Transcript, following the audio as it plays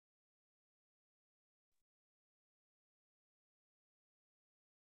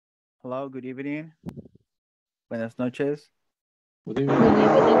Hello, good evening. Buenas noches. Good evening.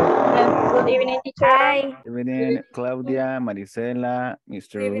 Good evening, teacher. Hi. Good evening, Claudia, Marisela,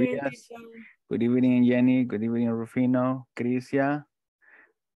 Mr. Good evening, Urias. teacher. Good evening, Jenny. Good evening, Rufino, Crisia.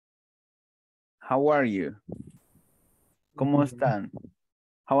 How are you? ¿Cómo están?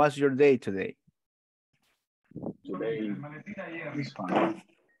 How was your day today? Today is fine.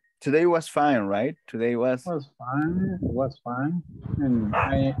 Today was fine, right? Today was... Was fine. It was fine. And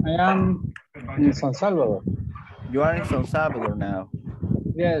I am in San Salvador. You are in San Salvador now.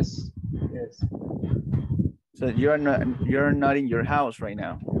 Yes. Yes. So you're not in your house right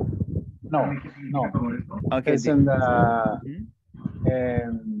now. No. No. Okay. It's in the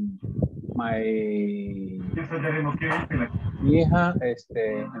Mhm. my mi hija, en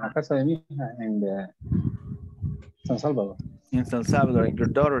la casa de mi hija en San Salvador. In San Salvador, in your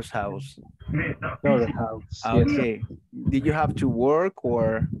daughter's house. Daughter house. Okay. Yes. Did you have to work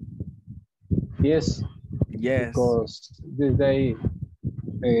or? Yes. Yes. Because this day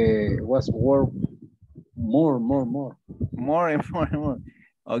was work more. More and more and more.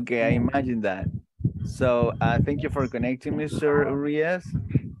 Okay, I imagine that. So thank you for connecting, Mr. Urias.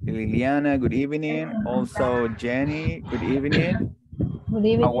 Liliana, good evening. Also, Jenny, good evening. Good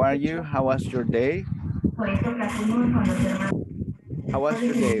evening. How are you? How was your day? How was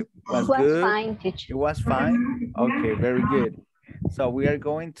your day? Was good? Fine, teacher. It was fine? Okay, very good. So we are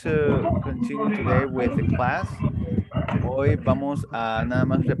going to continue today with the class. Hoy vamos a nada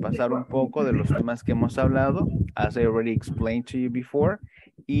más repasar un poco de los temas que hemos hablado, as I already explained to you before.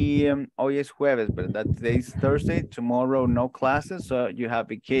 Y hoy es jueves, ¿verdad? Today is Thursday, tomorrow no classes, so you have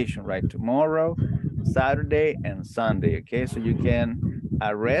vacation, right? Tomorrow, Saturday, and Sunday, okay? So you can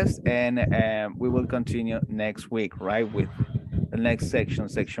rest, and we will continue next week, right? With the next section,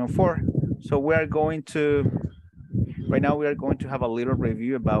 section 4. So we are going to, right now we are going to have a little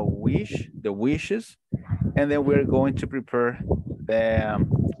review about the wishes, and then we're going to prepare the,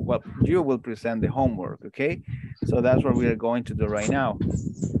 well, you will present the homework, okay? So that's what we are going to do right now.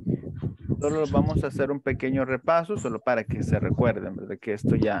 Solo vamos a hacer un pequeño repaso, solo para que se recuerden, ¿verdad? Que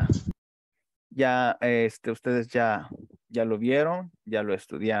esto ustedes ya lo vieron, ya lo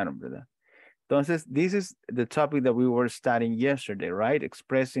estudiaron, ¿verdad? Entonces, this is the topic that we were studying yesterday, right?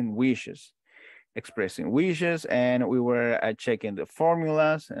 Expressing wishes, and we were checking the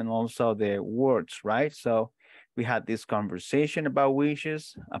formulas and also the words, right? So we had this conversation about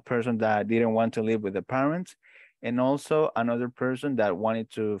wishes, a person that didn't want to live with the parents, and also another person that wanted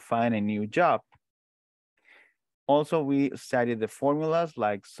to find a new job. Also, we studied the formulas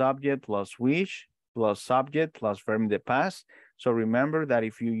like subject plus wish plus subject plus verb in the past. So remember that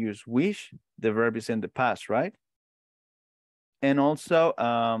if you use wish, the verb is in the past, right? And also,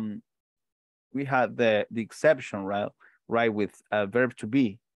 we had the exception, right, with a verb to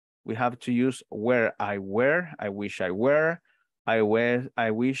be. We have to use were, I were, I wish I were, I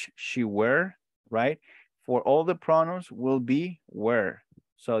wish she were, right? For all the pronouns will be were.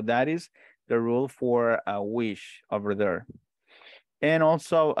 So that is the rule for a wish over there. And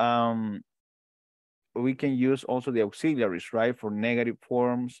also, we can use also the auxiliaries, right? For negative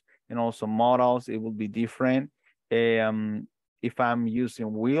forms and also modals, it will be different. If I'm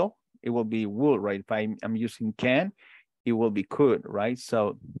using will, it will be would, right? If I'm using can, it will be could, right?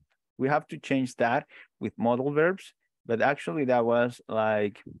 So we have to change that with modal verbs, but actually that was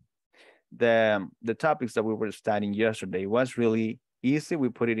like the topics that we were studying yesterday. It was really easy. We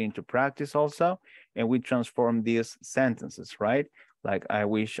put it into practice also, and we transformed these sentences, right? Like, I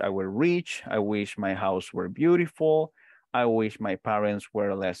wish I were rich. I wish my house were beautiful. I wish my parents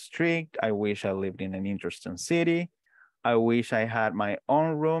were less strict. I wish I lived in an interesting city. I wish I had my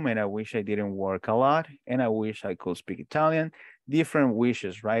own room, and I wish I didn't work a lot, and I wish I could speak Italian. Different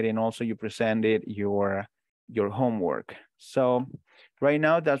wishes, right? And also you presented your homework. So right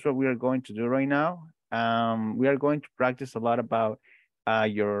now, that's what we are going to do right now. We are going to practice a lot about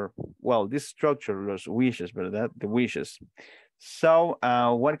this structure, those wishes, but the wishes. So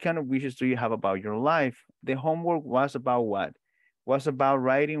what kind of wishes do you have about your life? The homework was about what? Was about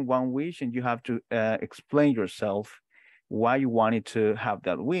writing one wish, and you have to explain yourself why you wanted to have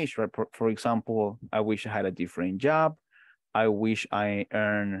that wish, right? For example, I wish I had a different job. I wish I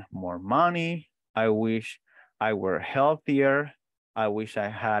earned more money. I wish I were healthier. I wish I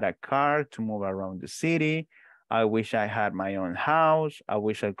had a car to move around the city. I wish I had my own house. I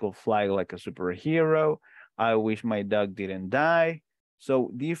wish I could fly like a superhero. I wish my dog didn't die.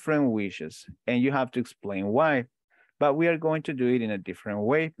 So different wishes, and you have to explain why. But we are going to do it in a different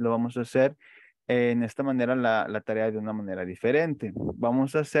way. Lo vamos a hacer en esta manera, la tarea de una manera diferente.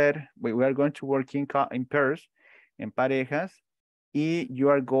 Vamos a hacer, we are going to work in pairs, en parejas, You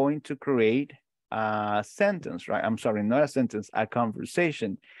are going to create a sentence, right? I'm sorry, not a sentence, a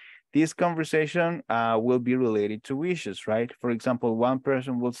conversation. This conversation will be related to wishes, right? For example, one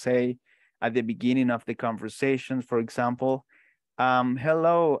person will say at the beginning of the conversation, for example,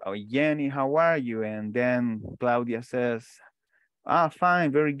 hello, Jenny, how are you? And then Claudia says,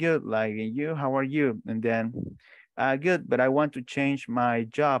 fine, very good. Like, and you, how are you? And then, good, but I want to change my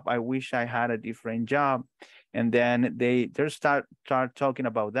job. I wish I had a different job. And then they start talking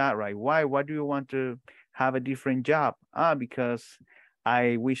about that, right? Why do you want to have a different job? Because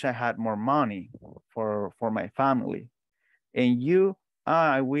I wish I had more money for my family. And you,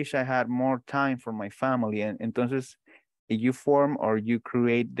 I wish I had more time for my family. And entonces, you form or you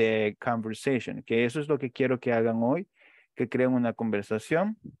create the conversation. Que eso es lo que quiero que hagan hoy, que creen una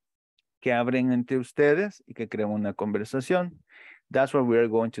conversación, que abren entre ustedes y que creen una conversación. That's what we're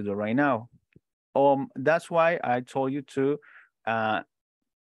going to do right now. That's why I told you to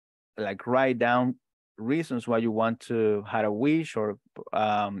like write down reasons why you want to have a wish, or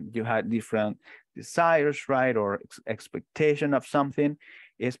you had different desires, right? Or expectation of something.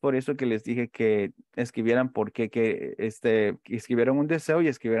 Es por eso que les dije que escribieran por qué, que escribieran un deseo y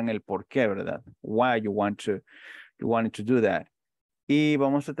escribieran el por qué, ¿verdad? Why you wanted to do that. Y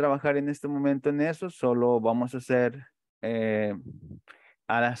vamos a trabajar en este momento en eso. Solo vamos a hacer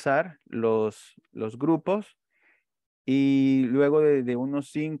al azar los grupos. Y luego de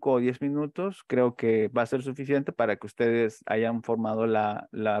unos 5 o 10 minutos, creo que va a ser suficiente para que ustedes hayan formado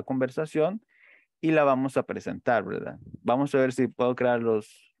la conversación y la vamos a presentar, ¿verdad? Vamos a ver si puedo crear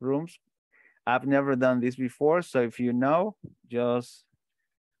los rooms. I've never done this before, so if you know, just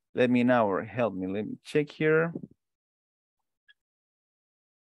let me know or help me. Let me check here.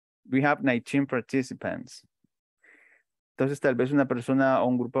 We have 19 participants. Entonces, tal vez una persona o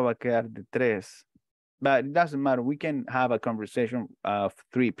un grupo va a quedar de 3. But it doesn't matter. We can have a conversation of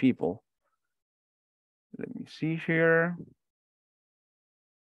 3 people. Let me see here.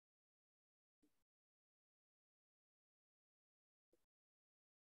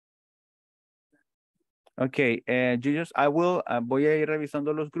 Okay, voy a ir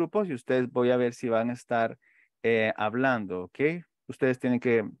revisando los grupos y ustedes voy a ver si van a estar hablando, ¿ok? Ustedes tienen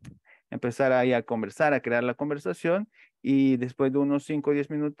que empezar ahí a conversar, a crear la conversación y después de unos 5 o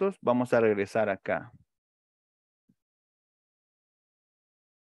 10 minutos vamos a regresar acá.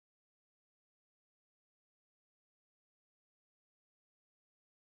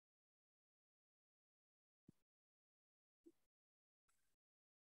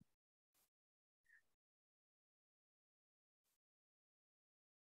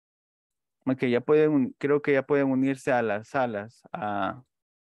 Ok, creo que ya pueden unirse a las salas,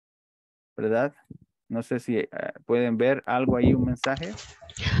 ¿verdad? No sé si pueden ver algo ahí, un mensaje.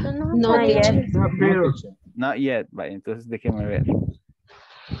 No yet. No, teacher. Not yet, vale, entonces déjenme ver.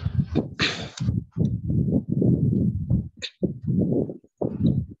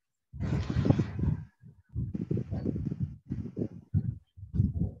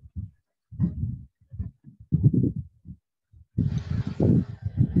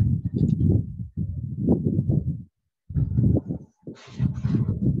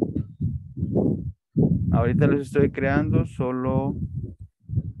 Ahorita los estoy creando, solo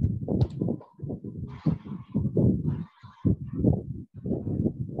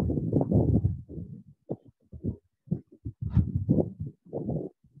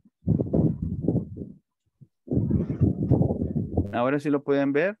ahora sí lo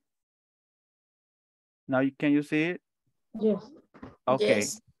pueden ver. Now can you see it? Yes. Okay.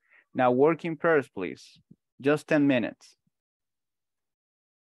 Yes. Now work in pairs, please. Just 10 minutes.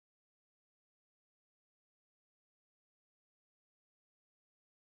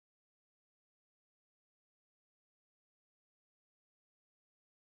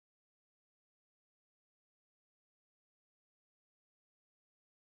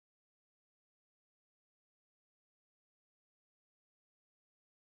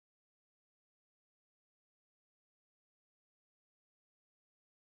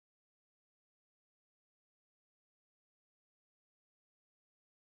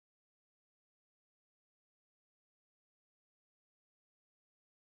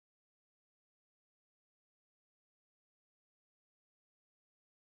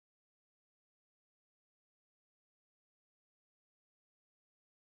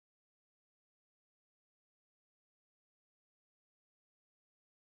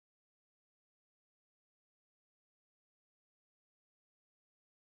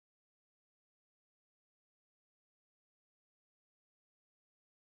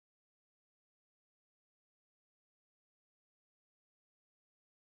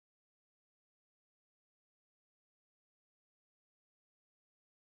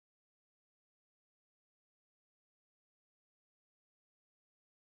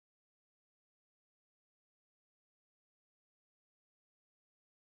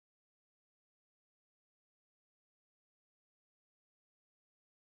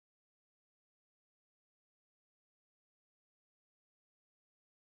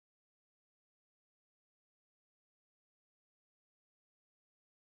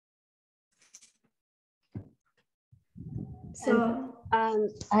 So,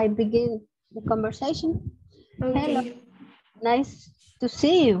 I begin the conversation. okay. Hello, nice to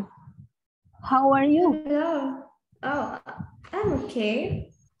see you. How are you? Hello. Oh, I'm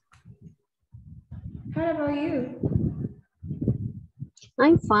okay. How about you?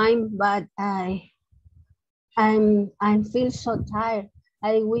 I'm fine, but I feel so tired.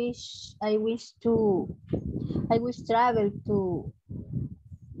 I wish travel to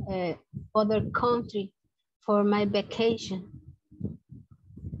other country for my vacation.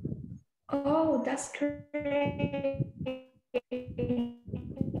 Oh, that's great.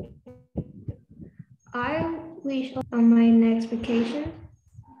 I wish on my next vacation.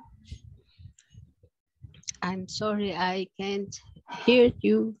 I'm sorry, I can't hear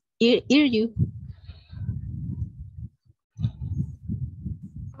you. Hear you.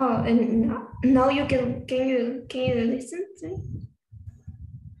 Oh, and now you can you listen to me?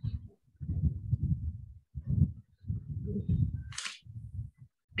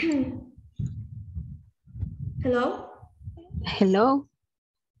 Hello? Hello.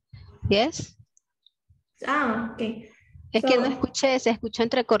 Yes. Ah, okay. Es que no escuché, se escuchó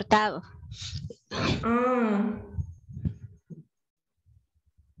entrecortado.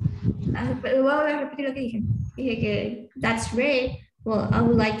 Pero voy a repetir lo que dije. Dije que that's great. Well, I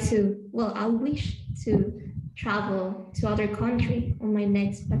wish to travel to other country on my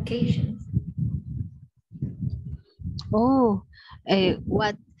next vacation. Oh,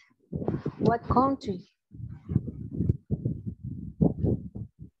 what country?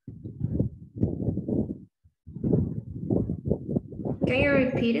 Can you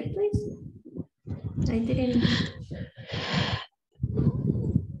repeat it, please? I didn't.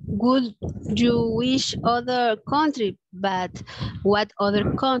 Would you wish other country, but what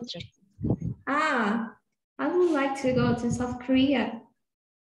other country? I would like to go to South Korea.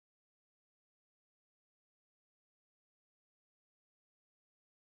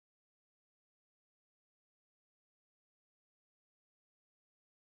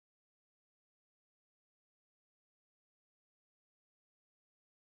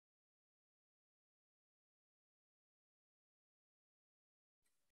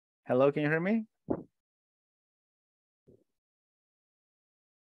 Hello, can you hear me?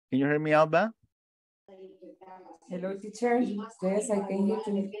 Can you hear me, Alba? Hello, teacher. Yes, I can hear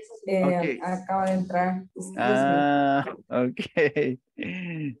you. Okay. Acabo de entrar. Okay.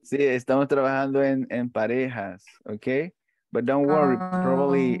 Sí, estamos trabajando en parejas, okay? But don't worry,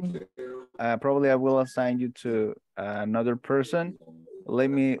 probably I will assign you to another person. Let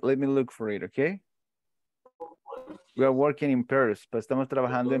me look for it, okay? We are working in pairs, pues estamos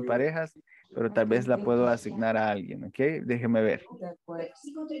trabajando en parejas, pero tal vez la puedo asignar a alguien, okay? Déjeme ver. De acuerdo.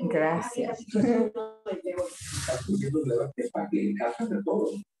 Gracias.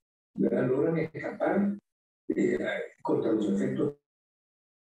 Logran escapar contra los efectos.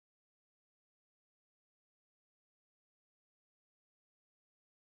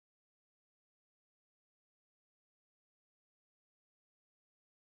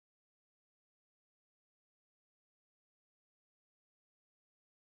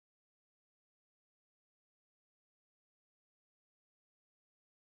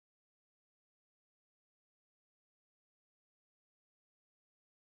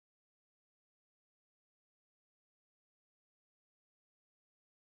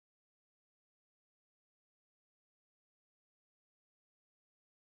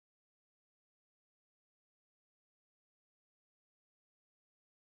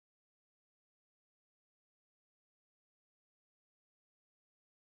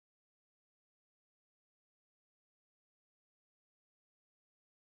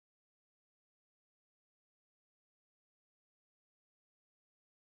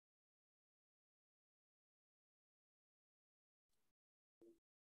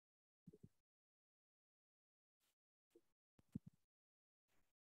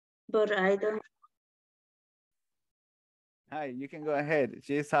 But I don't. Hi, you can go ahead.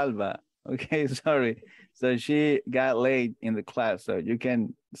 She's Salva. Okay, sorry. So she got late in the class, so you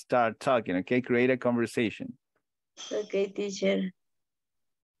can start talking, okay? Create a conversation. Okay, teacher.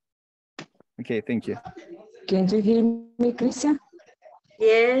 Okay, thank you. Can you hear me, Christian?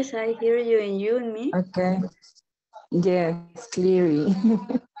 Yes, I hear you and you and me. Okay. Yes, clearly.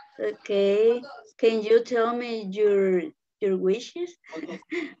 Okay. Can you tell me your wishes?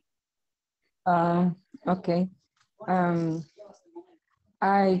 Okay.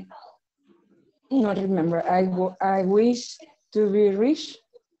 I not remember. I wish to be rich.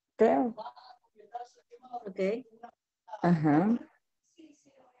 Creo. Okay. Uh-huh.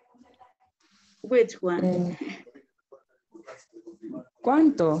 Which one?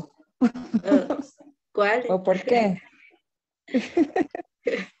 ¿Cuánto? ¿Cuál? ¿O por qué?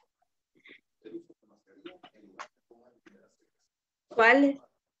 ¿Cuáles?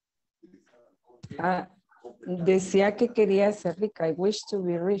 Ah, decía que quería ser rica. I wish to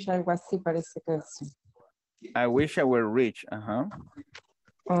be rich, algo así parece que es. I wish I were rich.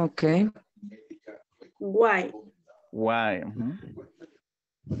 Okay. Why? Why?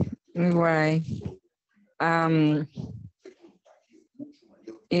 Why? Um,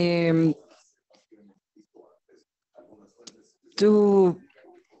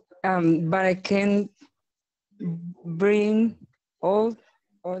 but I can bring all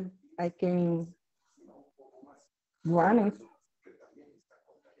I can run it.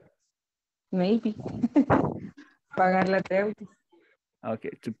 Maybe. Pagar la deuda.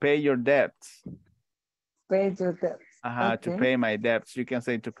 Okay, to pay your debts. Pay your debts. To Okay. pay my debts. You can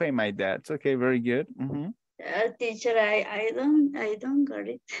say to pay my debts. Okay, very good. Teacher, I don't get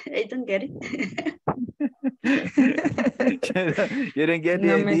it. I don't get it. You didn't get the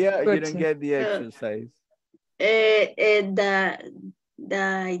No me idea, you didn't escucho. get the exercise. The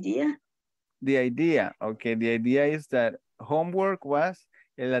idea. The idea, okay, the idea is that homework was,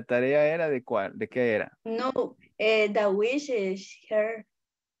 la tarea era de cuál, ¿de qué era? No, the wish is her.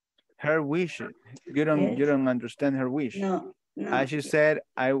 Her wish. You don't understand her wish. No. As she said,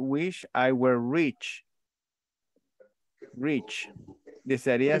 I wish I were rich. Rich.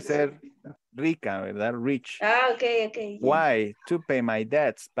 Desearía ser rica, ¿verdad? Rich. Okay. Why? To pay my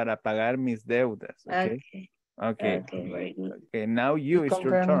debts, para pagar mis deudas. Okay. Okay, very good. Okay, now you, it's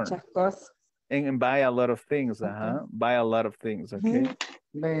your Comprar turn. muchas cosas. And buy a lot of things, Buy a lot of things, okay?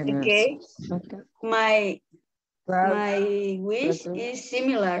 Okay. My wish is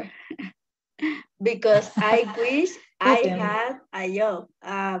similar because I wish I had a job,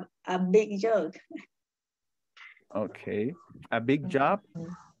 a big job. Okay, a big job?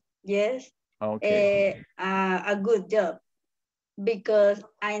 Yes. Okay. A good job because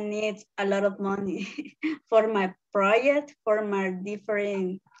I need a lot of money for my project, for my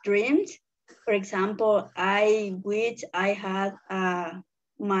different dreams. For example, I wish I had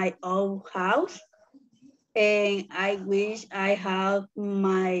my own house, and I wish I had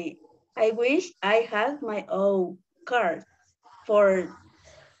my own car for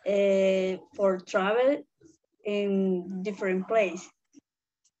travel in different place.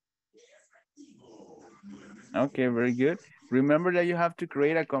 Okay, very good. Remember that you have to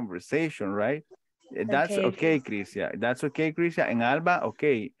create a conversation, right? That's okay, Crisia. That's okay, Crisia. En Alba,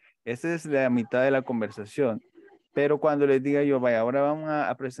 okay. Esa es la mitad de la conversación. Pero cuando les diga yo, vaya, ahora vamos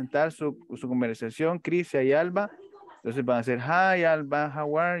a presentar su conversación, Crisia y Alba. Entonces van a decir, hi, Alba,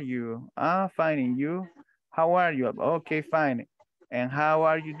 how are you? Fine, and you? How are you? Okay, fine. And how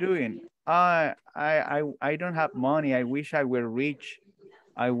are you doing? I don't have money. I wish I were rich.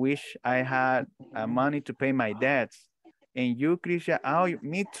 I wish I had money to pay my debts. And you, Krisha,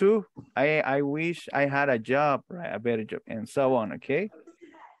 me too. I wish I had a job, right? A better job, and so on, okay?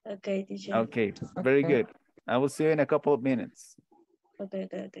 Okay, teacher. Okay, very good. I will see you in a couple of minutes. Okay.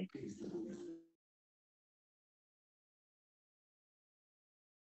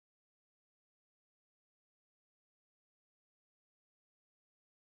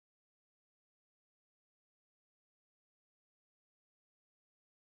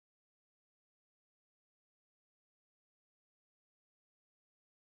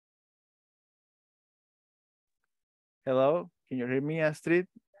 Hello, can you hear me, Astrid?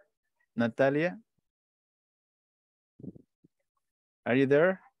 Natalia? Are you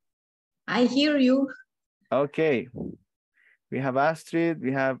there? I hear you. Okay. We have Astrid,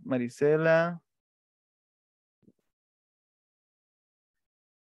 we have Marisela.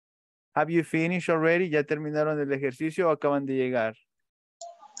 Have you finished already? ¿Ya terminaron el ejercicio o acaban de llegar?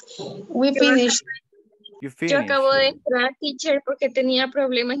 We finished. You Yo finished. acabo de entrar, teacher, porque tenía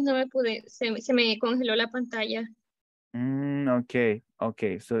problemas y no me pude, se me congeló la pantalla.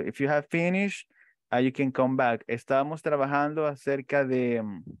 Okay. So if you have finished, you can come back. Estábamos trabajando acerca de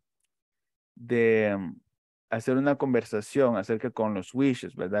hacer una conversación acerca con los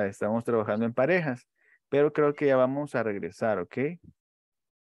wishes, ¿verdad? Estamos trabajando en parejas, pero creo que ya vamos a regresar, ¿ok?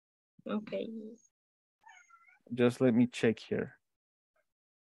 Okay. Just let me check here.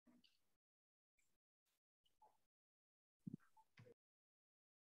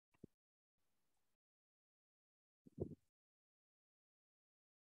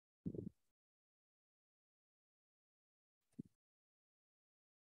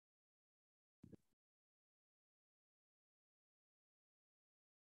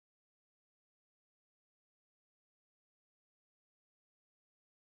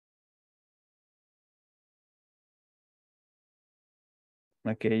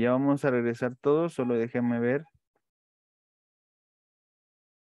 Ok, ya vamos a regresar todos, solo déjenme ver.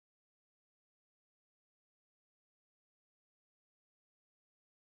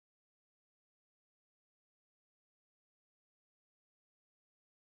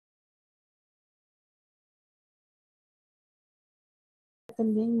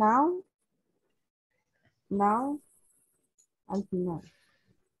 también now. Now, al final.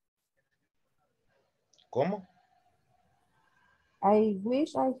 ¿Cómo? I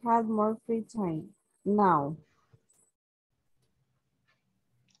wish I had more free time. Now.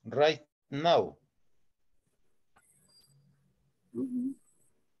 Right now.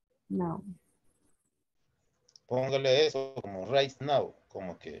 Now. Póngale eso como right now,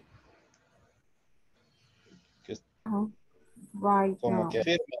 como que Right como now. que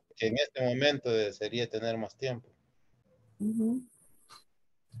afirma que en este momento desearía tener más tiempo.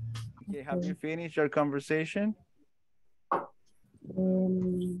 Okay, have you finished your conversation?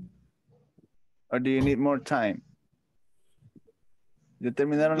 Or do you need more time? ¿Ya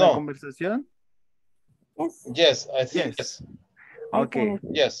terminaron la No. conversación? Yes, I think yes. Okay.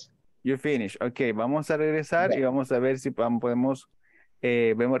 Yes. You finish. Okay, vamos a regresar y vamos a ver si podemos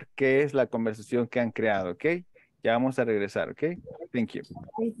ver qué es la conversación que han creado, ¿ok? Ya vamos a regresar, ¿ok? Thank you.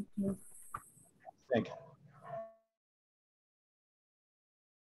 Thank you.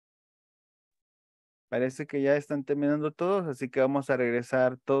 Parece que ya están terminando todos, así que vamos a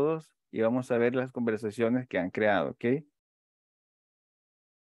regresar todos y vamos a ver las conversaciones que han creado, ¿ok?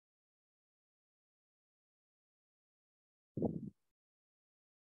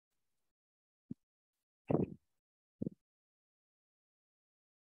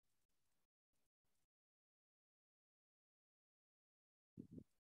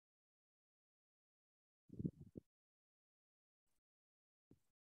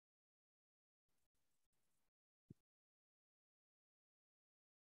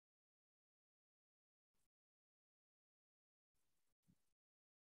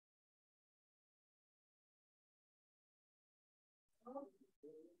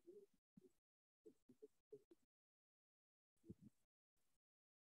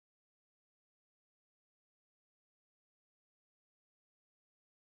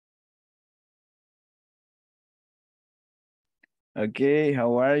 Okay,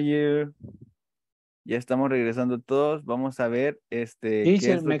 how are you? Ya estamos regresando todos. Vamos a ver qué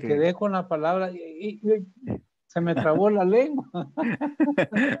Teacher, es lo me que... quedé con la palabra y se me trabó la lengua.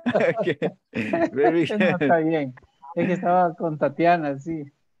 Okay. Very No, good. está bien. Es que estaba con Tatiana, sí.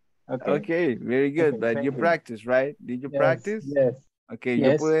 Okay, very good. Okay, But thank you you. practice, right? Did you practice? Yes. Okay,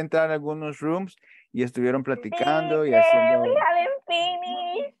 yo Yes. pude entrar a algunos rooms y estuvieron platicando y Teacher, haciendo... we haven't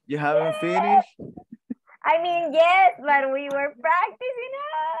finished. You haven't finished? I mean, yes, but we were practicing.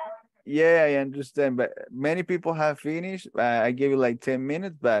 Yeah, I understand, but many people have finished. I gave you like 10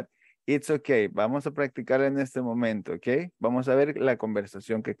 minutes, but it's okay. Vamos a practicar en este momento, ¿ok? Vamos a ver la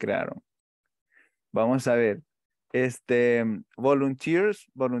conversación que crearon. Vamos a ver. Volunteers,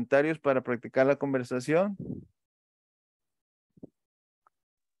 voluntarios para practicar la conversación.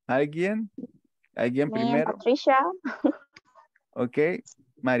 ¿Alguien? ¿Alguien Me, primero? Patricia. Okay.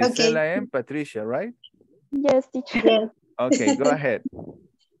 Marisela and Patricia, right? Yes, teacher. Okay, go ahead.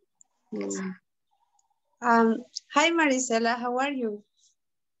 Hi, Marisela, how are you?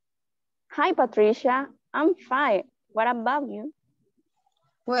 Hi, Patricia. I'm fine. What about you?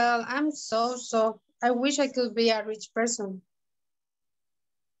 Well, I'm so. I wish I could be a rich person.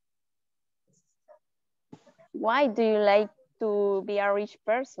 Why do you like to be a rich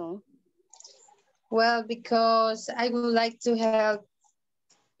person? Well, because I would like to help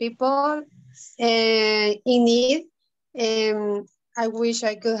people in need. I wish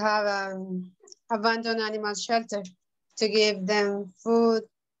I could have an abandoned animal shelter to give them food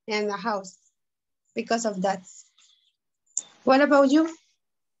and a house because of that. What about you?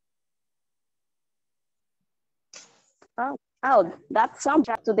 Oh, that sounds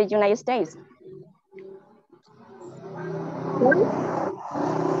to the United States.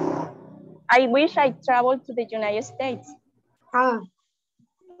 I wish I traveled to the United States. Why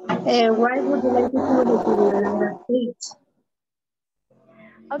would you like to travel to the United States?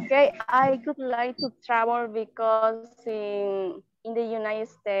 Okay, I would like to travel because in the United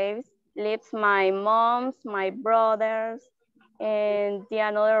States lives my moms, my brothers, and the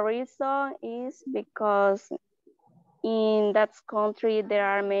another reason is because in that country there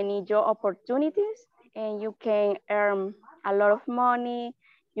are many job opportunities and you can earn a lot of money,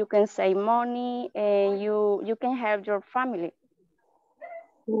 you can save money, and you can help your family.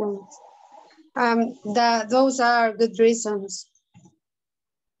 Those are good reasons.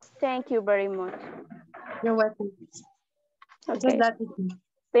 Thank you very much. You're welcome. Okay,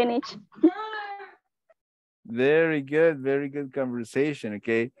 finish. Very good conversation,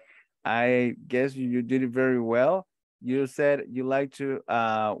 okay? I guess you did it very well. You said you like to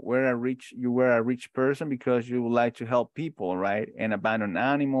you were a rich person because you would like to help people, right? And abandon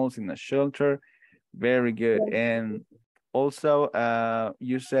animals in a shelter. Very good. And Also,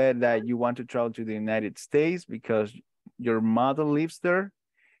 you said that you want to travel to the United States because your mother lives there,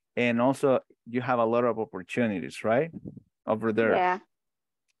 and also you have a lot of opportunities, right? Over there. Yeah.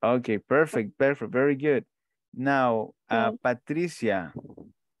 Okay, perfect, perfect, very good. Now, Patricia,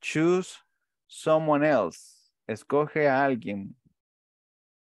 choose someone else. Escoge a alguien.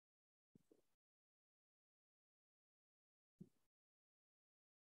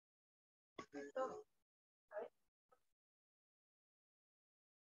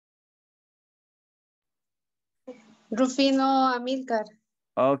 Rufino Amilcar.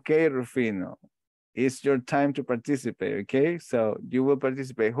 Okay, Rufino. It's your time to participate, okay? So you will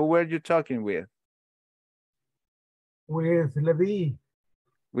participate. Who were you talking with? With Levi.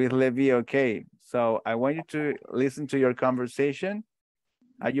 With Levi, okay. So I want you to listen to your conversation.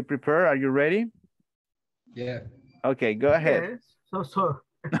 Are you prepared? Are you ready? Yeah. Okay, go ahead. Yes, so.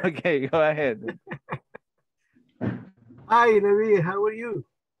 Okay, go ahead. Hi, Levi, how are you?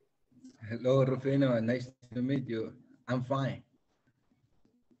 Hello, Rufino. Nice to meet you. I'm fine.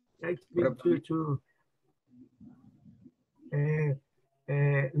 Nice to meet you too.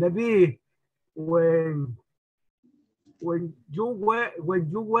 Levi, when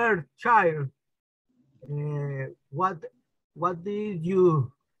you were child, what did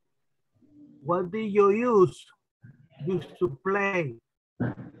you used to play?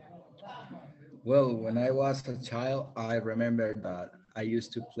 Well, when I was a child, I remember that I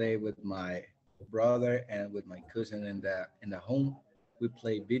used to play with my brother and with my cousin in the home. We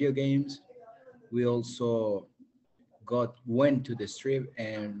played video games. We also went to the street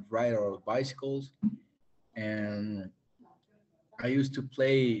and ride our bicycles. And I used to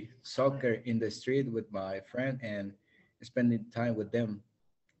play soccer in the street with my friend and spending time with them.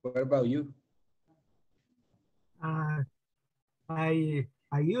 What about you? I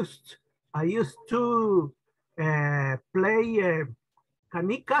used to play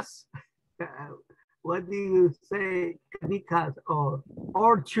canicas. What do you say, canicas or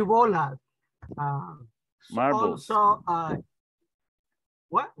chibolas? Marbles. Also,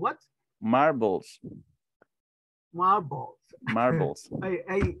 what? Marbles. Marbles. Marbles.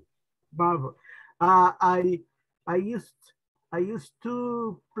 Marble. I used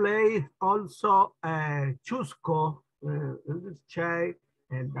to play also chusco, check,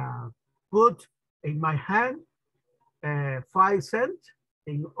 and put in my hand 5 cents.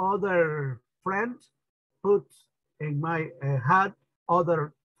 In other friend put in my hand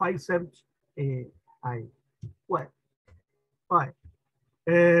other 5 cents. Right.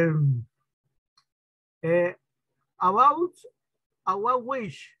 About our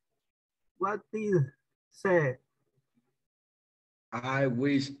wish, what did you say? I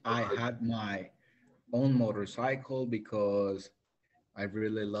wish I had my own motorcycle because I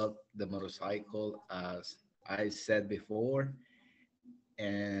really love the motorcycle, as I said before.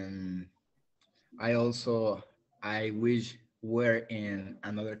 And I wish we're in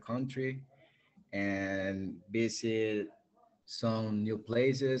another country and visit some new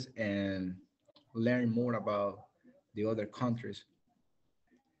places and learn more about the other countries.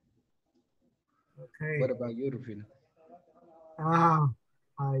 Okay. What about you, Rufino?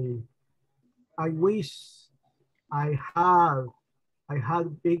 I wish I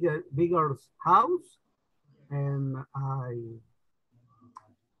had bigger house, and I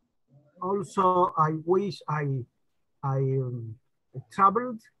wish I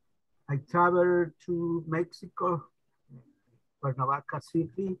traveled. I traveled to Mexico, Cuernavaca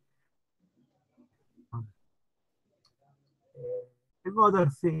City. Another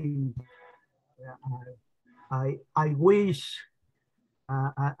thing, I wish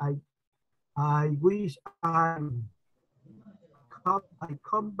I wish I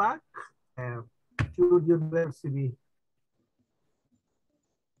come back to university.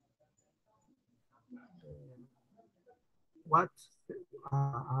 What?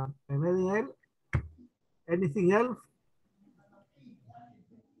 Anything else? Anything else?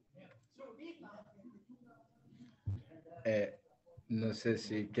 No sé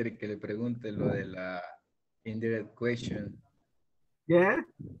si quiere que le pregunte lo de la indirect question. Yeah.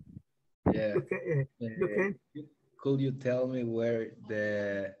 Yeah. Okay. Could you tell me where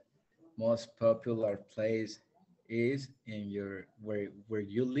the most popular place is in where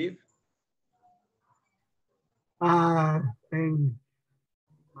you live? And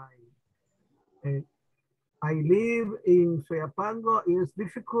I live in Soyapango. It's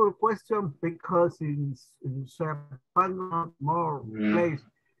difficult question because in Soyapango more place,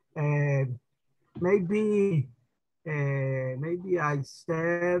 and maybe I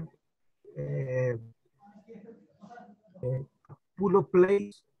said Pulo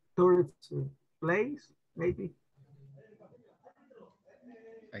place, tourist place, maybe.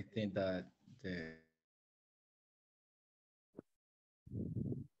 I think that the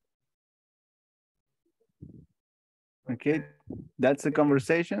Okay, that's the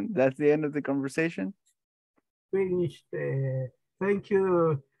conversation. That's the end of the conversation. Finished. Thank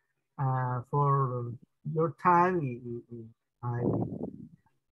you for your time. I,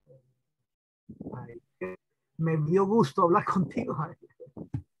 me dio gusto hablar contigo.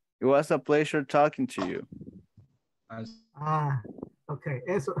 It was a pleasure talking to you. Okay,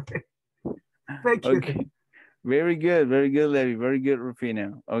 eso. Thank you. Okay, very good, Levi, very good,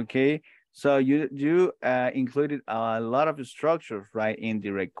 Rufino. Okay, so you included a lot of structures, right?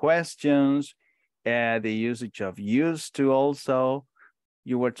 Indirect questions, the usage of used to also.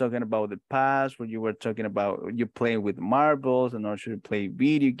 You were talking about the past, where you were talking about you playing with marbles and also play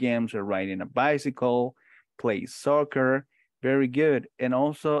video games or riding a bicycle, play soccer. Very good. And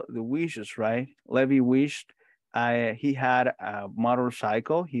also the wishes, right? Levi wished he had a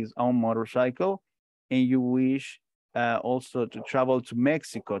motorcycle, his own motorcycle, and you wish also to travel to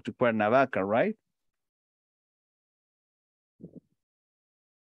Mexico, to Cuernavaca, right?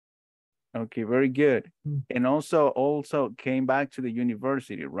 Okay, very good. And also came back to the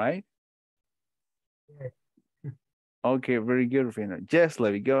university, right? Yeah. Okay, very good, Rufino. Yes,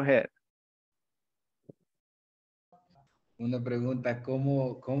 Levi, go ahead. Una pregunta,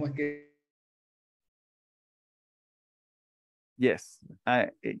 ¿cómo es que? Yes,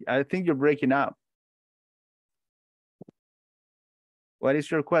 I think you're breaking up. What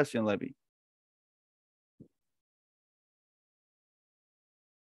is your question, Levi?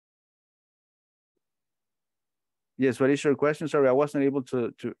 Yes, what is your question? Sorry, I wasn't able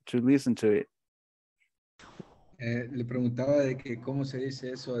to listen to it. Le preguntaba de que cómo se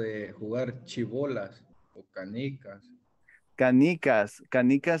dice eso de jugar chibolas o canicas.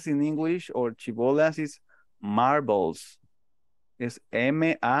 Canicas in English or chibolas is marbles. Es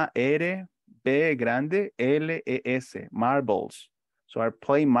M-A-R-B grande L-E-S, marbles. So I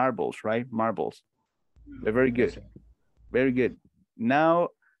play marbles, right? Marbles. Very good. Very good. Now,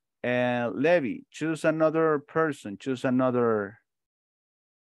 Levi, choose another person. Choose another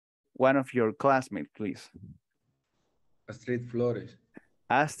one of your classmates, please. Astrid Flores.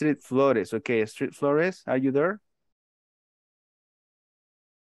 Astrid Flores. Okay, Astrid Flores, are you there?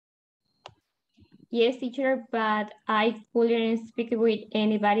 Yes, teacher, but I couldn't speak with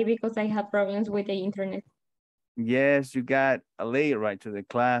anybody because I have problems with the internet. Yes, you got late right to the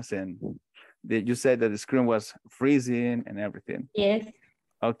class and you said that the screen was freezing and everything. Yes.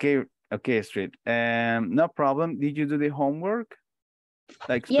 Okay, Astrid. No problem. Did you do the homework?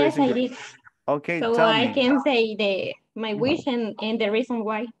 Like yes, I did. Okay, so tell I me. can say my wish and the reason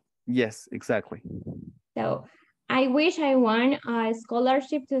why. Yes, exactly. So I wish I won a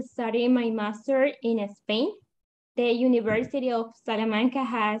scholarship to study my master in Spain. The University of Salamanca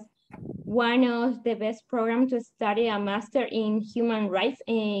has one of the best programs to study a master in human rights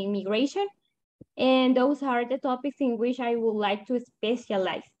and immigration. And those are the topics in which I would like to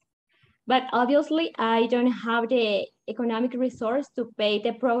specialize. But obviously, I don't have the economic resource to pay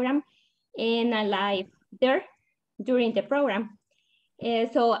the program and I live there during the program.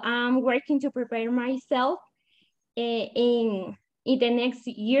 So I'm working to prepare myself in the next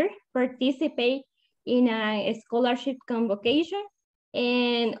year, participate in a scholarship convocation,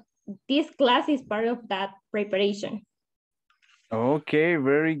 and this class is part of that preparation. Okay,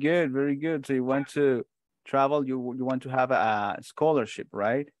 very good, very good. So you want to travel, you want to have a scholarship,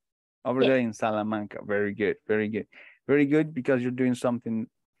 right? Over there in Salamanca. Very good, very good. Very good because you're doing something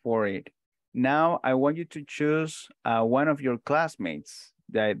for it. Now I want you to choose one of your classmates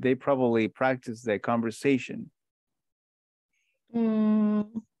that they probably practice the conversation.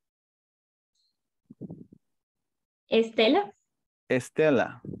 Estela?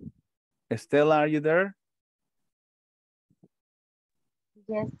 Estela, are you there?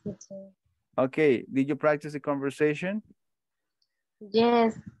 Yes, teacher. Okay, did you practice the conversation?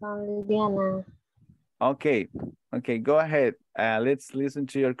 Yes, Diana. Okay, go ahead. Let's listen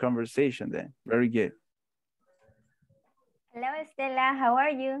to your conversation then. Very good. Hello, Estela. How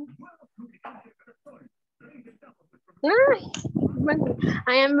are you?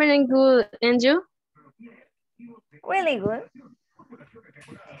 I am very good. And you? Really good.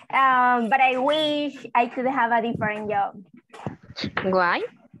 But I wish I could have a different job. Why?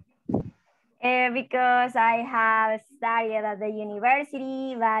 Because I have studied at the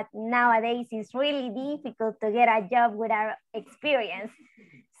university, but nowadays it's really difficult to get a job without experience.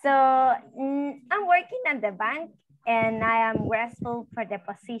 So I'm working at the bank and I am grateful for the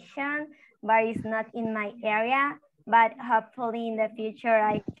position, but it's not in my area. But hopefully in the future,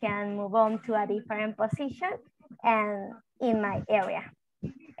 I can move on to a different position and in my area.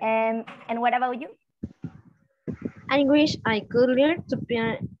 And what about you? I wish I could learn to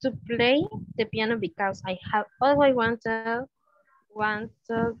play the piano because I have always wanted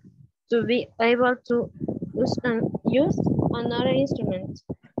to be able to use another instrument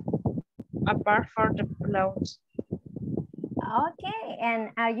apart from the flute. Okay, and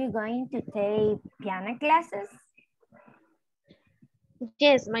are you going to take piano classes?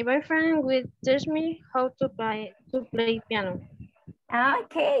 Yes, my boyfriend will teach me how to play piano.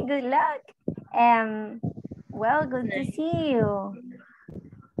 Okay, good luck. Well, good to see you.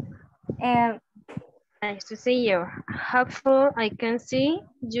 Nice to see you. Hopefully I can see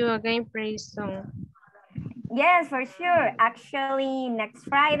you again pretty soon. Yes, for sure. Actually, next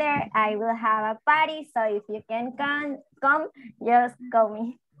Friday, I will have a party. So if you can come, just call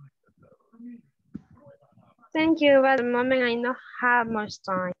me. Thank you, but at the moment I don't have much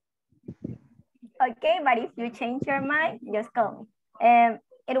time. Okay, but if you change your mind, just call me.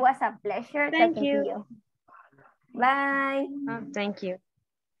 It was a pleasure talking to you. Bye. Oh, thank you.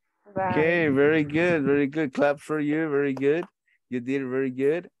 Bye. Okay, very good, very good. Claps for you, very good. You did very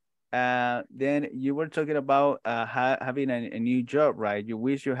good. Then you were talking about having a new job, right? You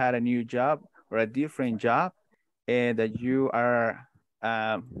wish you had a new job or a different job, and that you are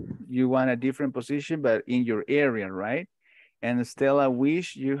you want a different position, but in your area, right? And Stella,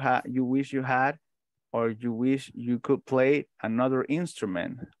 wish you had, or you wish you could play another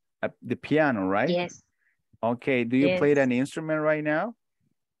instrument, the piano, right? Yes. Okay. Do you play an instrument right now?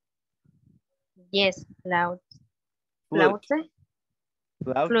 Yes, flute. Flute.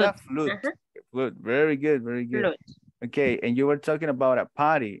 Flute. Very good, very good. Flute. Okay, and you were talking about a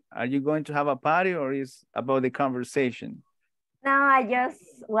party. Are you going to have a party, or is about the conversation? No, I just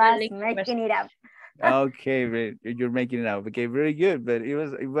was making it up. Okay, you're making it up. Okay, very good, but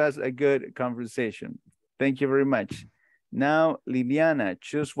it was a good conversation. Thank you very much. Now, Liliana,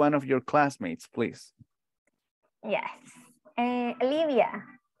 choose one of your classmates, please. Yes, Olivia.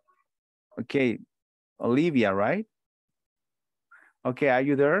 Okay, Olivia, right? Okay, are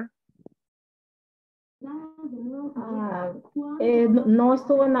you there? No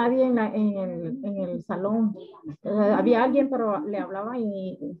estuvo nadie en el salón. Había alguien, pero le hablaba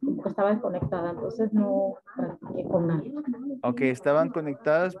y como que estaba desconectada, entonces no practiqué con nadie. Ok, estaban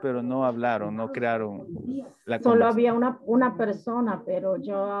conectadas, pero no hablaron, no crearon la conversación. Solo había una persona, pero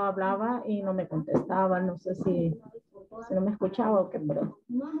yo hablaba y no me contestaba. No sé si no me escuchaba o qué, pero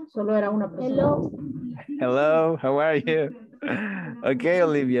solo era una persona. Hello, how are you? Okay,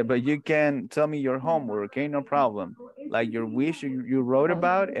 Olivia, but you can tell me your homework, okay? No problem. Like your wish you wrote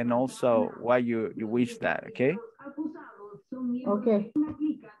about, and also why you wish that, okay? Okay.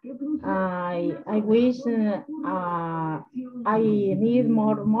 I wish I need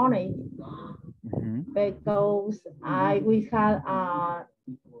more money because I will have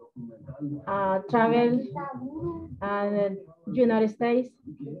travel and United States.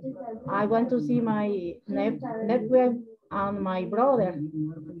 I want to see my network and my brother.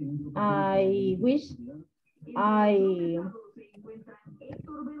 I wish I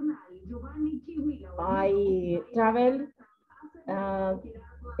travel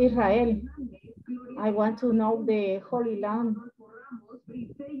Israel. I want to know the Holy Land.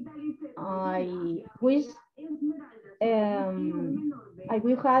 I wish I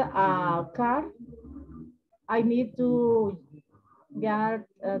will have a car. I need to get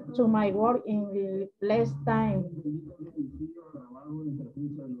to my work in less time.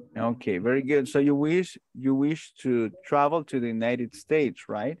 Okay, very good. So you wish to travel to the United States,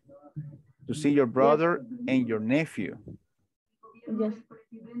 right? To see your brother and your nephew. Yes.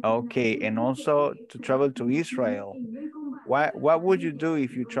 Okay, and also to travel to Israel. What would you do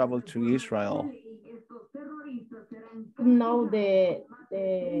if you travel to Israel? Know the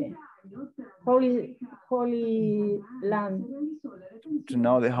holy land. To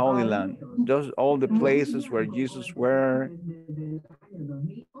know the Holy Land. Just all the places where Jesus were.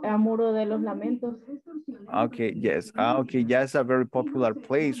 Muro de los Lamentos. Okay, yes. Okay, that's a very popular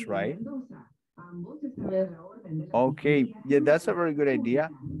place, right? Yes. Okay, yeah, that's a very good idea.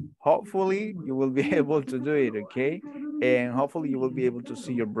 Hopefully you will be able to do it, okay? And hopefully you will be able to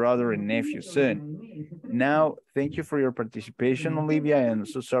see your brother and nephew soon. Now, thank you for your participation, Olivia, and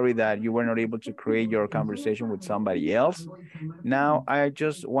so sorry that you were not able to create your conversation with somebody else. Now, I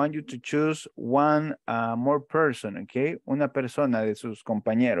just want you to choose one more person, okay? Una persona de sus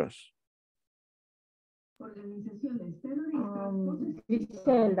compañeros.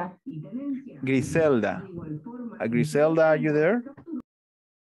 Griselda. Griselda. Griselda, are you there?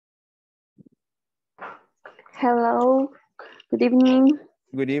 Hello, good evening.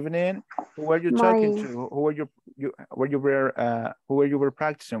 Good evening. Who are you talking to? Who are who were you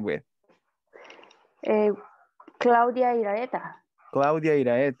practicing with? Claudia Iraeta. Claudia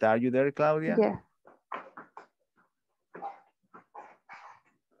Iraeta. Are you there, Claudia? Yeah.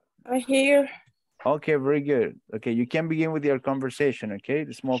 I'm here. Okay, very good. Okay, you can begin with your conversation, okay?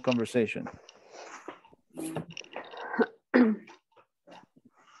 The small conversation.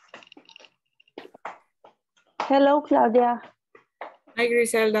 Hello, Claudia. Hi,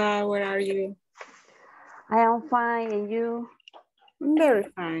 Griselda. Where are you? I am fine, and you? I'm very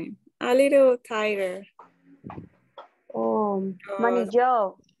fine. A little tired. Oh, many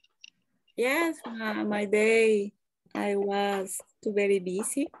job. Yes, my day, I was too very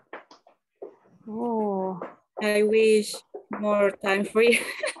busy. Oh. I wish more time free.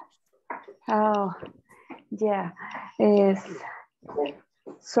 Oh, yeah. Yes.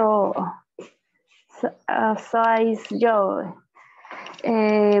 So is yo.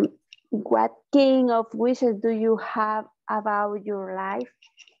 What kind of wishes do you have about your life?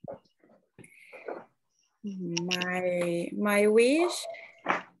 My wish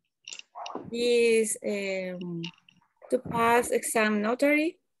is to pass exam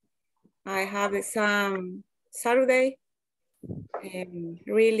notary. I have exam Saturday, and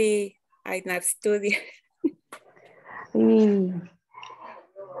really I not study.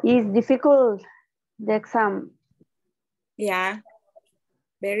 It's difficult, the exam. Yeah,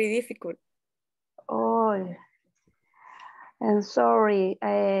 very difficult. Oh, I'm sorry,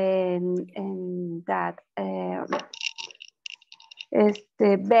 and that is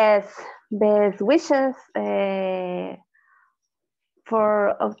the best wishes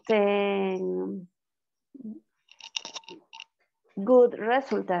for obtain good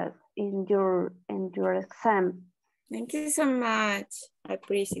results in your exam. Thank you so much. I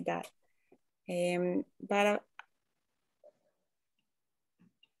appreciate that. But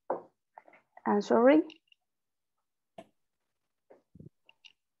I'm sorry.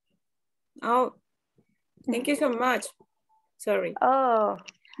 Oh, thank you so much. Sorry. Oh,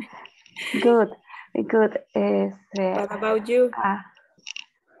 good. What about you?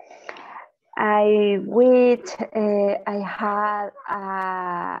 I wish I had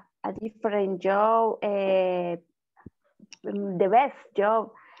a different job. The best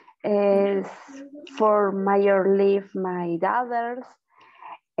job is for leave my daughters.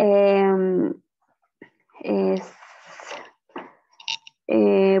 Is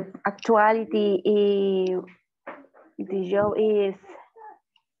actuality the job is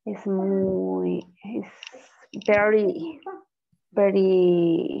very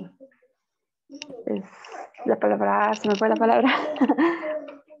la palabra, se me fue la palabra.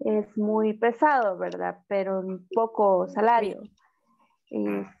 Es muy pesado, ¿verdad? Pero poco salario.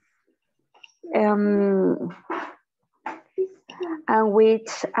 And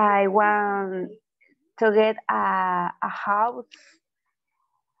which I want to get a house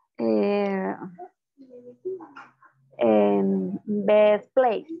in best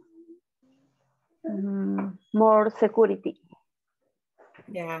place. More security.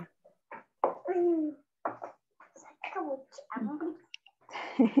 Yeah.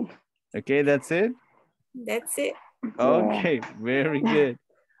 Okay, that's it? That's it. Okay, yeah. Very good.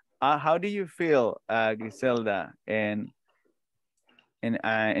 How do you feel, Griselda and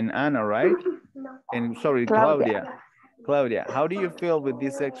Anna, right? And sorry, Claudia. Claudia, how do you feel with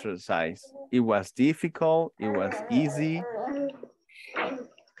this exercise? It was difficult, it was easy?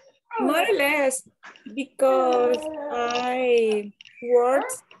 More or less, because I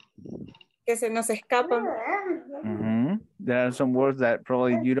words que se nos escapan. There are some words that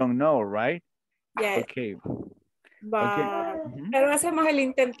probably you don't know, right? Yeah. Okay. But, okay. Pero hacemos el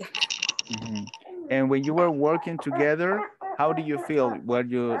intento. And when you were working together, how do you feel? Were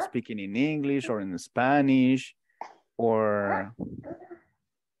you speaking in English or in Spanish or?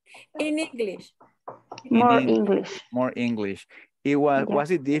 In English. More English. More English. Was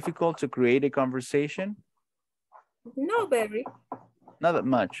it difficult to create a conversation? No, very. Not that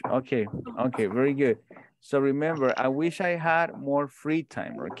much. Okay. Okay, very good. So remember, I wish I had more free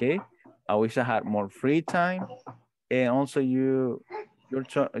time, okay? I wish I had more free time. And also you're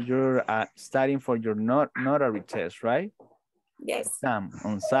studying for your notary test, right? Yes. Exam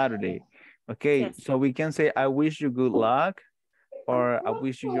on Saturday. Okay, yes. So we can say, I wish you good luck, or I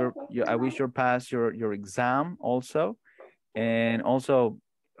wish you pass your exam also. And also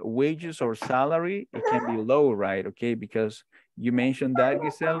wages or salary, it can be low, right? Okay, because you mentioned that,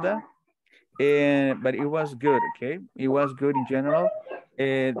 Griselda. But it was good, okay? It was good in general.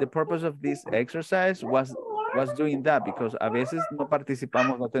 The purpose of this exercise was doing that, because a veces no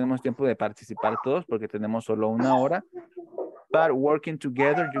tenemos tiempo de participar todos porque tenemos solo una hora. but working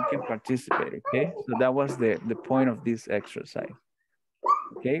together, you can participate, okay? So that was the point of this exercise,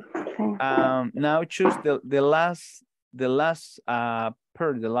 okay? Now choose the last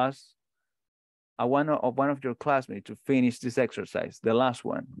one of your classmates to finish this exercise, the last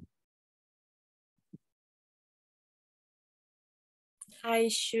one. I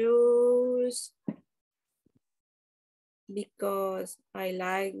choose because I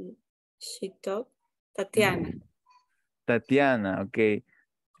like she talk, Tatiana. Tatiana, okay.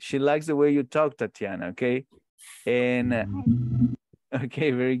 She likes the way you talk, Tatiana, okay? And okay,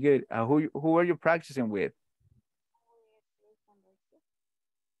 very good. Who are you practicing with?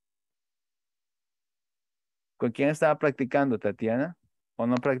 ¿Con quién estaba practicando, Tatiana? ¿O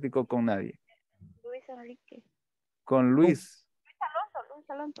no practicó con nadie? Luis Enrique. Con Luis. Luis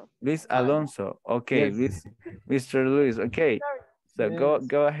Alonso. Luis Alonso. Okay, Yes. Mr. Luis. Okay. So Yes.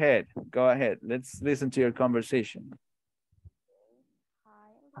 go ahead. Go ahead. Let's listen to your conversation.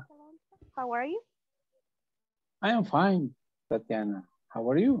 Hi, Luis Alonso. How are you? I am fine, Tatiana. How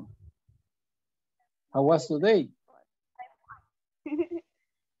are you? How was today?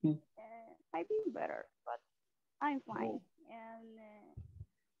 I've been better, but I'm fine. And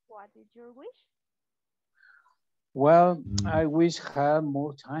what is your wish? Well, I wish I had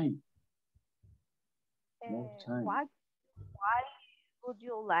more time. Why would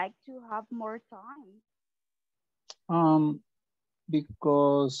you like to have more time?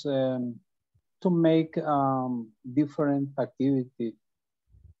 Because to make different activities,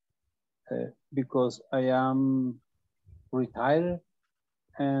 because I am retired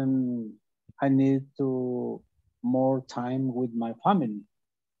and I need to more time with my family.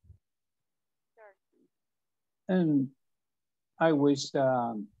 And I wish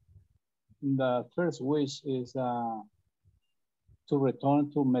the first wish is to return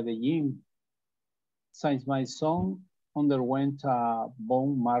to Medellin, since my son underwent a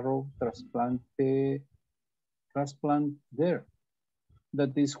bone marrow transplant there.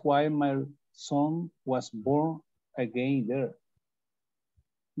 That is why my son was born again there.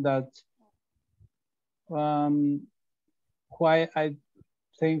 That why I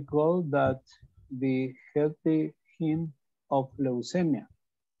thank God that the healthy him of leukemia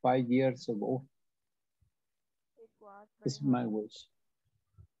 5 years ago. This is my wish.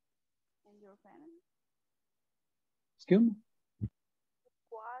 And your family? Excuse me? It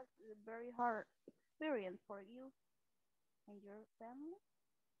was a very hard experience for you and your family?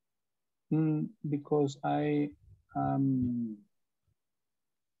 Because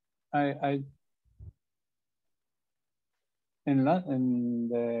in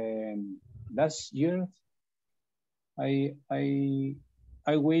the last year, I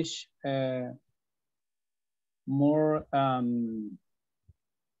wish more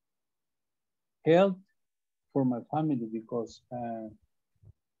help for my family, because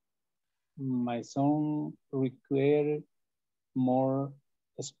my son required more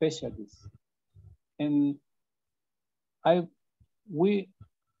specialists, and we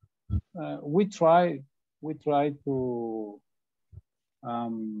try to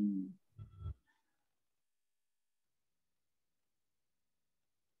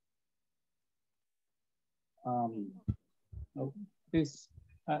this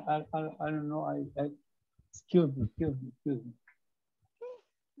I don't know, excuse me. Okay,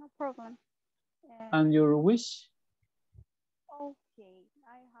 no problem. And your wish? Okay,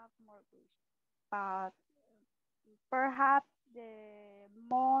 I have more wish, but perhaps the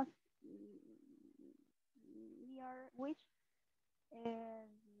most near wish is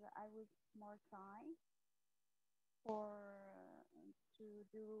I wish more time for to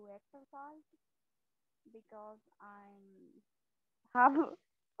do exercise, because I'm have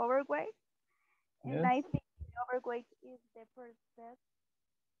overweight, and I think overweight is the first step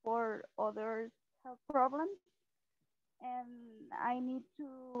for other health problems, and I need to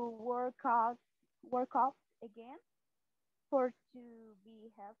work out again for to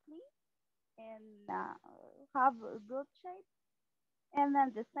be healthy and have a good shape. And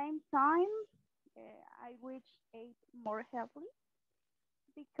at the same time, I wish eat more healthy,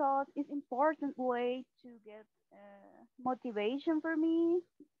 because it's important way to get motivation for me,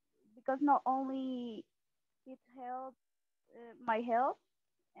 because not only it helps my health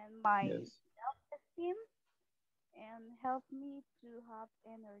and my self-esteem, and help me to have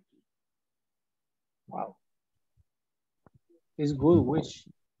energy. Wow. It's good wish.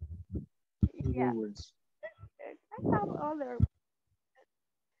 Yeah. Good wish. I have other,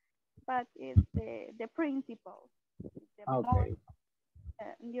 but it's the principle, the most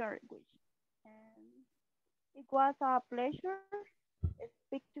your wish. And it was a pleasure to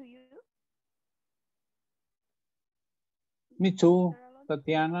speak to you. Me too,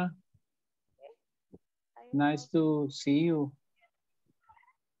 Tatiana. Nice to see you.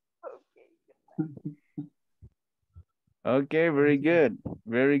 Okay, very good.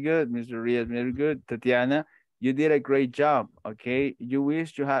 Very good, Mr. Riaz, very good. Tatiana, you did a great job, okay? You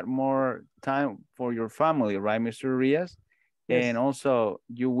wish you had more time for your family, right, Mr. Riaz? Yes. And also,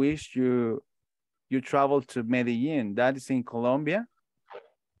 you wish you traveled to Medellin. That is in Colombia?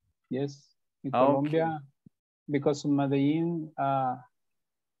 Yes, in Okay. Colombia, because Medellin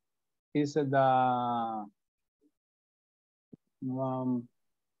is the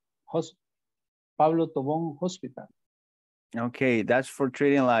Pablo Tobón Hospital. Okay, that's for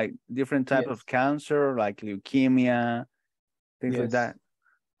treating like different type Yes. of cancer, like leukemia, things like Yes. that.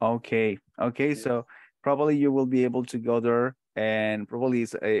 Okay, okay, so probably you will be able to go there, and probably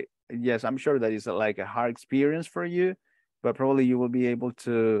it's a, yes, I'm sure that it's like a hard experience for you, but probably you will be able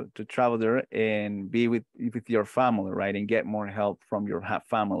to travel there and be with your family, right, and get more help from your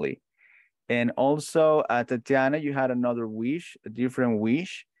family. And also, Tatiana, you had another wish, a different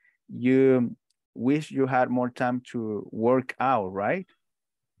wish. You wish you had more time to work out, right?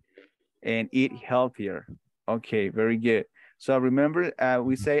 And eat healthier. Okay, very good. So remember,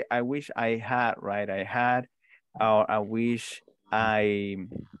 we say, I wish I had, right? I had, or I wish I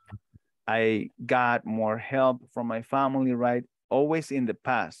got more help from my family, right? Always in the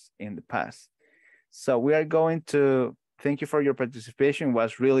past, in the past. So we are going to, thank you for your participation. It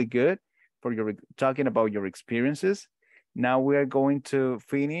was really good for your talking about your experiences. Now we are going to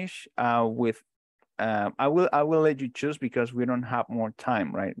finish with, I will let you choose because we don't have more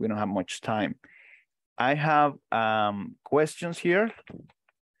time, right? We don't have much time. I have questions here.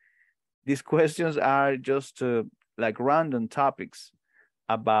 These questions are just like random topics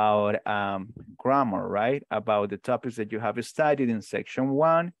about grammar, right? About the topics that you have studied in section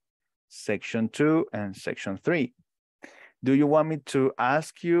 1, section 2, and section 3. Do you want me to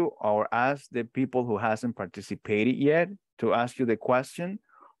ask you or ask the people who hasn't participated yet to ask you the question?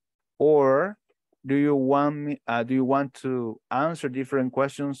 Or do you want to answer different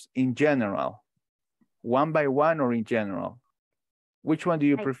questions in general? One by one or in general? Which one do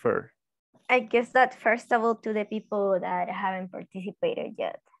you prefer? I guess that first of all to the people that haven't participated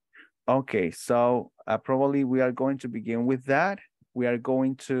yet. Okay, so probably we are going to begin with that. I'm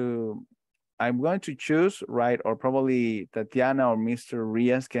going to choose, right? Or probably Tatiana or Mr.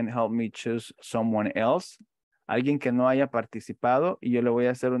 Riaz can help me choose someone else. Alguien que no haya participado y yo le voy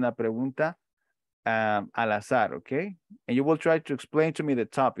a hacer una pregunta al azar, okay? And you will try to explain to me the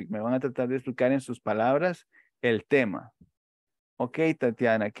topic. Me van a tratar de explicar en sus palabras el tema. Okay,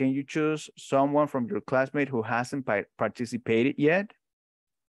 Tatiana, can you choose someone from your classmate who hasn't participated yet?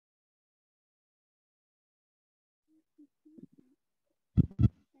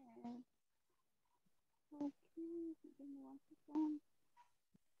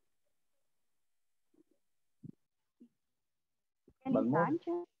 Balmore.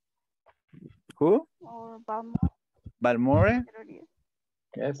 Who? Or Balmore. Balmore?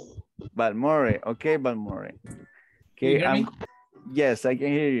 Yes. Balmore. Okay, Balmore. Can you Okay, hear me? Yes, I can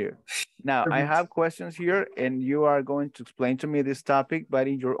hear you. Now, I have questions here and you are going to explain to me this topic, but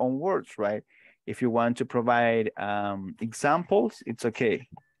in your own words, right? If you want to provide examples, it's okay.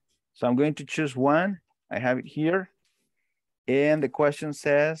 So I'm going to choose one. I have it here. And the question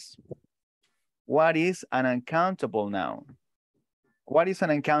says, what is an uncountable noun? What is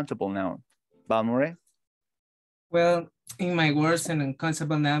an uncountable noun? Balmore? Well, in my words, an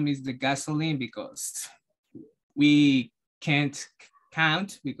uncountable noun is the gasoline because we can't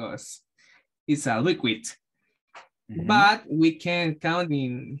count because it's a liquid. But we can count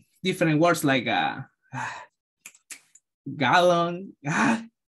in different words like a gallon.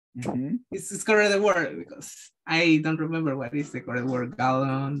 It's correct the word because I don't remember what is the correct word.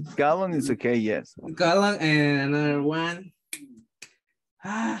 Gallon. Gallon is okay, yes. Gallon and another one.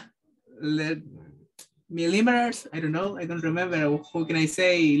 Millimeters. I don't know. I don't remember. How can I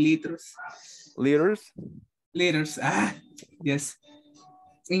say liters? Liters? Liters. Yes.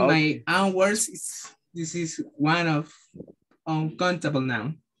 In my own words, this is one of uncountable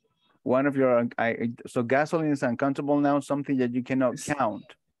noun. One of your, so gasoline is uncountable noun, something that you cannot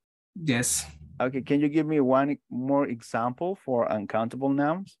count. Yes. Okay, can you give me one more example for uncountable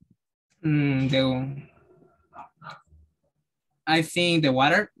nouns? I think the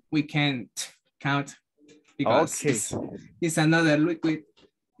water we can't count because it's another liquid.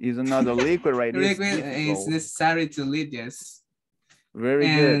 It's another liquid, right? Liquid is necessary to live, yes. Very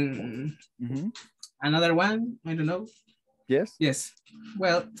good. Another one, I don't know. Yes? Yes.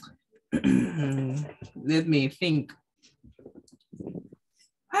 Well, let me think.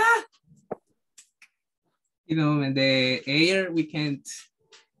 You know, in the air we can't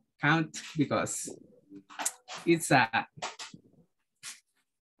count because it's a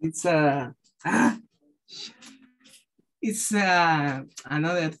it's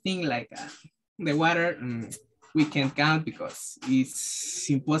another thing like the water. We can't count because it's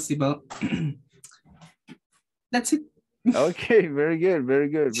impossible. That's it. Okay, very good, very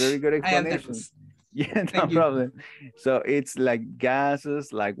good, very good explanation. Yeah, no problem. So it's like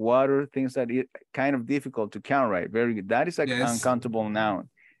gases, like water, things that it kind of difficult to count, right? Very good. That is an uncountable noun,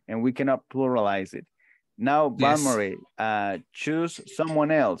 and we cannot pluralize it. Now, Yes. Marie, choose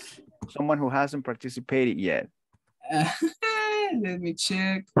someone else, someone who hasn't participated yet. Let me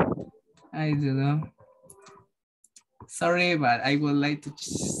check. I don't know. Sorry, but I would like to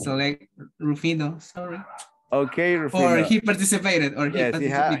select Rufino. Sorry. Okay, Rufino. Or he participated. Or yes, he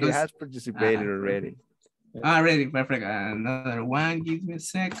has participated already. Already, perfect. Another one. Give me a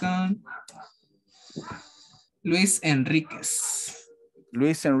second. Luis Enriquez.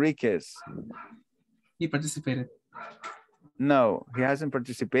 Luis Enriquez. He participated. No, he hasn't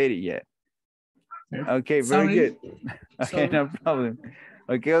participated yet. Okay, very Sorry. good. Okay, Sorry. no problem.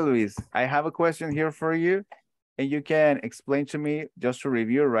 Okay, Luis, I have a question here for you, and you can explain to me, just to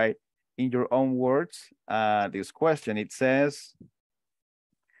review, right, in your own words, this question. It says,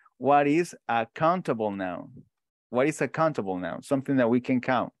 what is a countable noun? What is a countable noun? Something that we can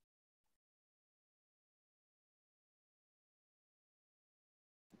count.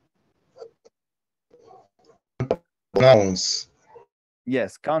 Nouns.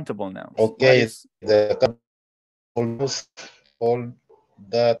 Yes, countable nouns. Okay, the almost all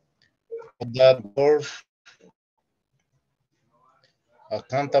that word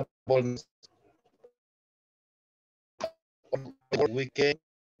accountable.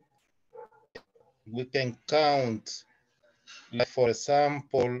 We can count, like for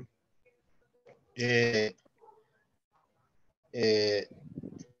example,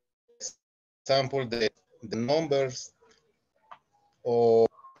 the numbers or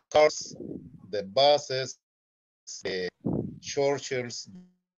cars, the buses, the churches,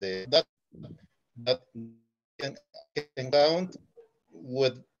 that can count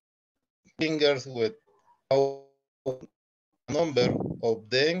with fingers with a number of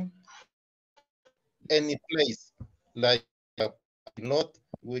them any place, like not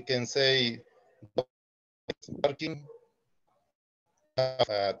we can say parking,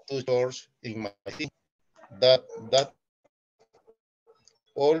 two stores in my city. That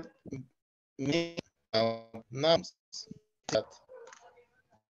all mean nouns.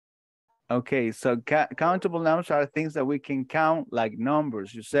 Okay, so countable nouns are things that we can count, like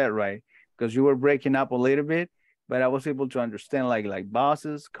numbers, you said, right? Because you were breaking up a little bit, but I was able to understand like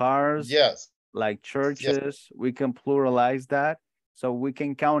buses, cars, yes, like churches, yes. We can pluralize that. So we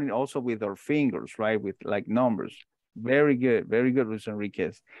can count it also with our fingers, right? With like numbers. Very good, Luis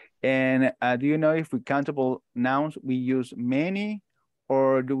Enriquez. And do you know if we countable nouns, we use many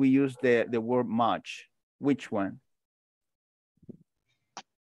or do we use the word much? Which one?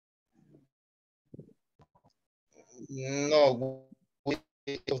 No, we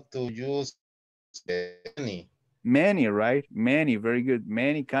have to use many. Many, right? Many, very good.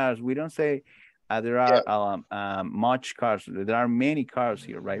 Many cars. We don't say there are much cars. There are many cars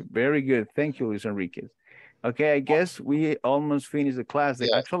here, right? Very good. Thank you, Luis Enriquez. Okay, I guess we almost finished the class. Yes.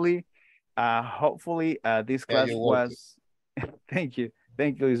 Actually, hopefully this class was, thank you,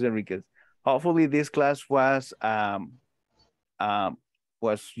 Luis Enriquez. Hopefully this class was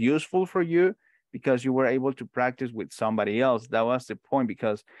useful for you because you were able to practice with somebody else. That was the point,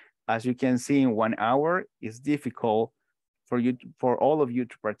 because as you can see in 1 hour, it's difficult for all of you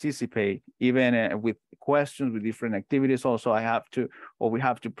to participate, even with questions, with different activities. Also, we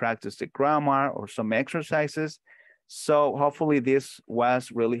have to practice the grammar or some exercises. So hopefully this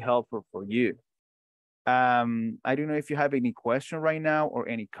was really helpful for you. I don't know if you have any question right now or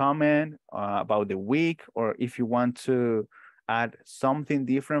any comment about the week, or if you want to add something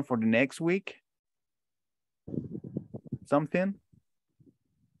different for the next week. Something?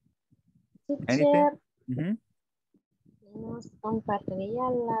 Anything? Mm-hmm. Nos compartiría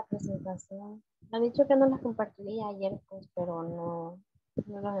la presentación. Me han dicho que no las compartiría ayer, pues, pero no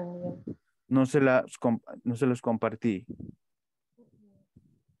las envió. No se los compartí.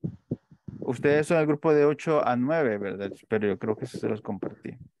 Ustedes son el grupo de 8 a 9, ¿verdad? Pero yo creo que sí se los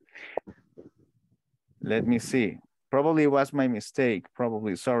compartí. Let me see. Probably it was my mistake.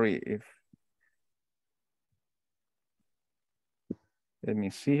 Probably. Sorry if. Let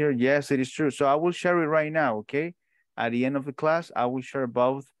me see here. Yes, it is true. So I will share it right now, okay? At the end of the class, I will share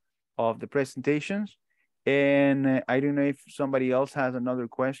both of the presentations. And I don't know if somebody else has another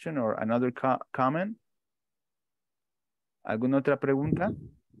question or another comment. ¿Alguna otra pregunta?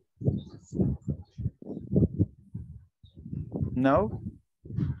 No?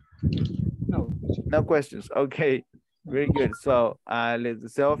 No questions. Okay. Very good. So, les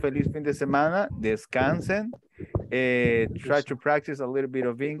deseo feliz fin de semana. Descansen. Try to practice a little bit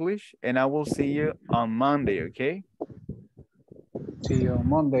of English, and I will see you on Monday, okay? See you on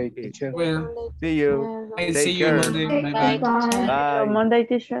Monday, teacher. Well, See you. I Take see you care. Monday. Bye-bye. Bye. Monday,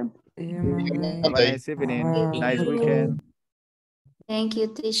 teacher. Have a nice evening. Nice weekend. Thank you,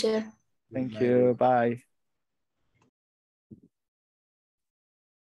 teacher. Thank you. Bye.